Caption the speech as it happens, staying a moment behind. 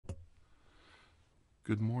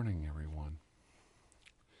Good morning, everyone.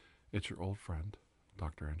 It's your old friend,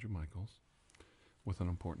 Dr. Andrew Michaels, with an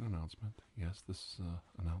important announcement. Yes, this is an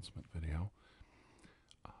announcement video.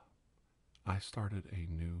 I started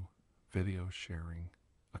a new video sharing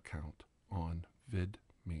account on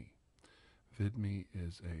Vidme. Vidme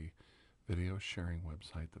is a video sharing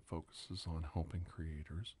website that focuses on helping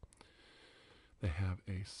creators. They have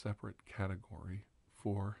a separate category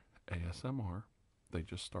for ASMR. They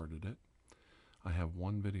just started it. I have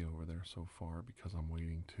one video over there so far because I'm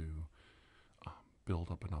waiting to build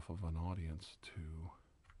up enough of an audience to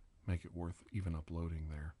make it worth even uploading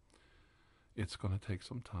there. It's going to take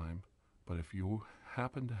some time, but if you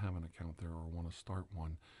happen to have an account there or want to start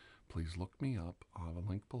one, please look me up. I'll have a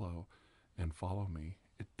link below and follow me.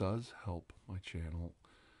 It does help my channel.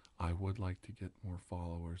 I would like to get more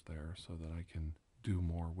followers there so that I can do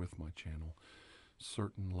more with my channel.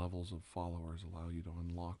 Certain levels of followers allow you to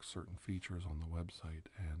unlock certain features on the website,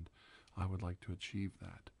 and I would like to achieve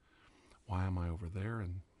that. Why am I over there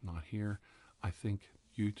and not here? I think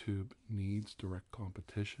YouTube needs direct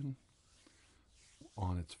competition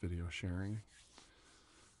on its video sharing,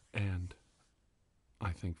 and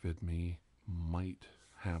I think VidMe might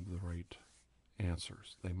have the right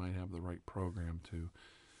answers. They might have the right program to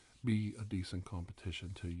be a decent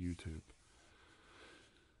competition to YouTube.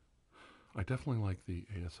 I definitely like the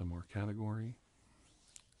ASMR category.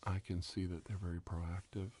 I can see that they're very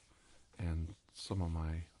proactive, and some of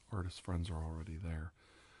my artist friends are already there.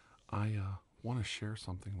 I want to share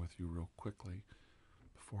something with you real quickly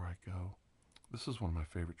before I go. This is one of my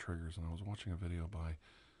favorite triggers, and I was watching a video by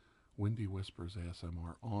Windy Whispers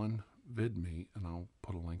ASMR on VidMe, and I'll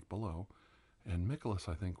put a link below. And Mickelous,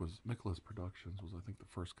 Mickelous Productions was, I think, the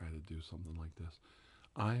first guy to do something like this.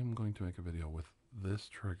 I'm going to make a video with this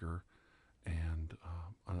trigger and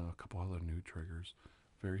a couple other new triggers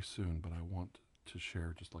very soon, but I want to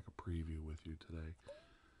share just like a preview with you today.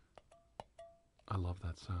 I love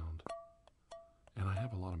that sound. And I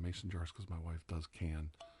have a lot of mason jars because my wife does can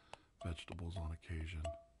vegetables on occasion.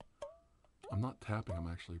 I'm not tapping, I'm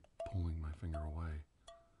actually pulling my finger away.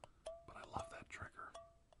 But I love that trigger.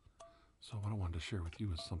 So what I wanted to share with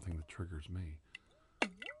you is something that triggers me.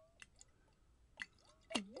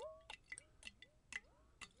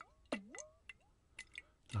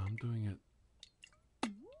 Now I'm doing it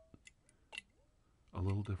a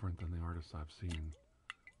little different than the artists I've seen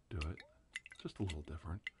do it. Just a little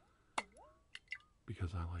different.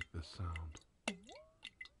 Because I like this sound.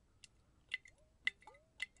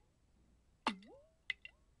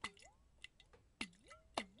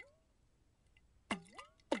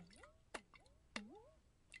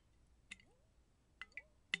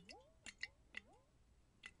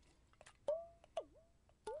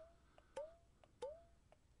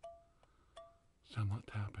 So I'm not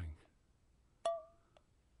tapping.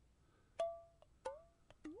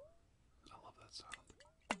 I love that sound.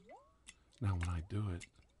 Now when I do it,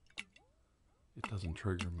 it doesn't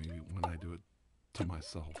trigger me when I do it to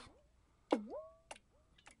myself.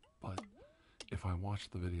 But if I watch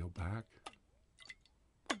the video back,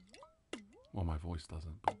 well, my voice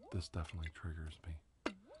doesn't, but this definitely triggers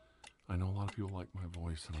me. I know a lot of people like my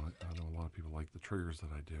voice, and I know a lot of people like the triggers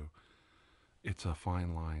that I do. It's a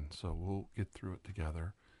fine line, so we'll get through it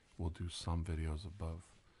together. We'll do some videos of both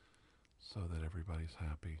so that everybody's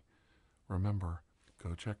happy. Remember,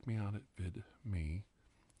 go check me out at VidMe.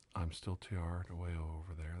 I'm still TirarAdeguello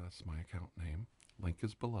over there. That's my account name. Link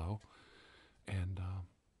is below. And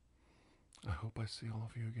I hope I see all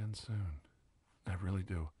of you again soon. I really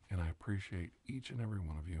do. And I appreciate each and every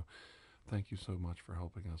one of you. Thank you so much for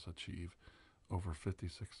helping us achieve over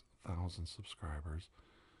 56,000 subscribers.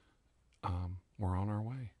 We're on our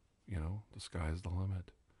way. You know, the sky's the limit.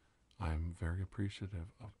 I'm very appreciative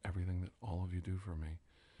of everything that all of you do for me.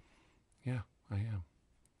 Yeah, I am.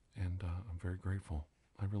 And I'm very grateful.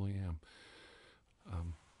 I really am.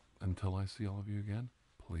 Until I see all of you again,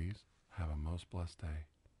 please have a most blessed day.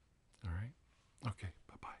 All right? Okay,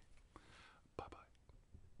 bye-bye.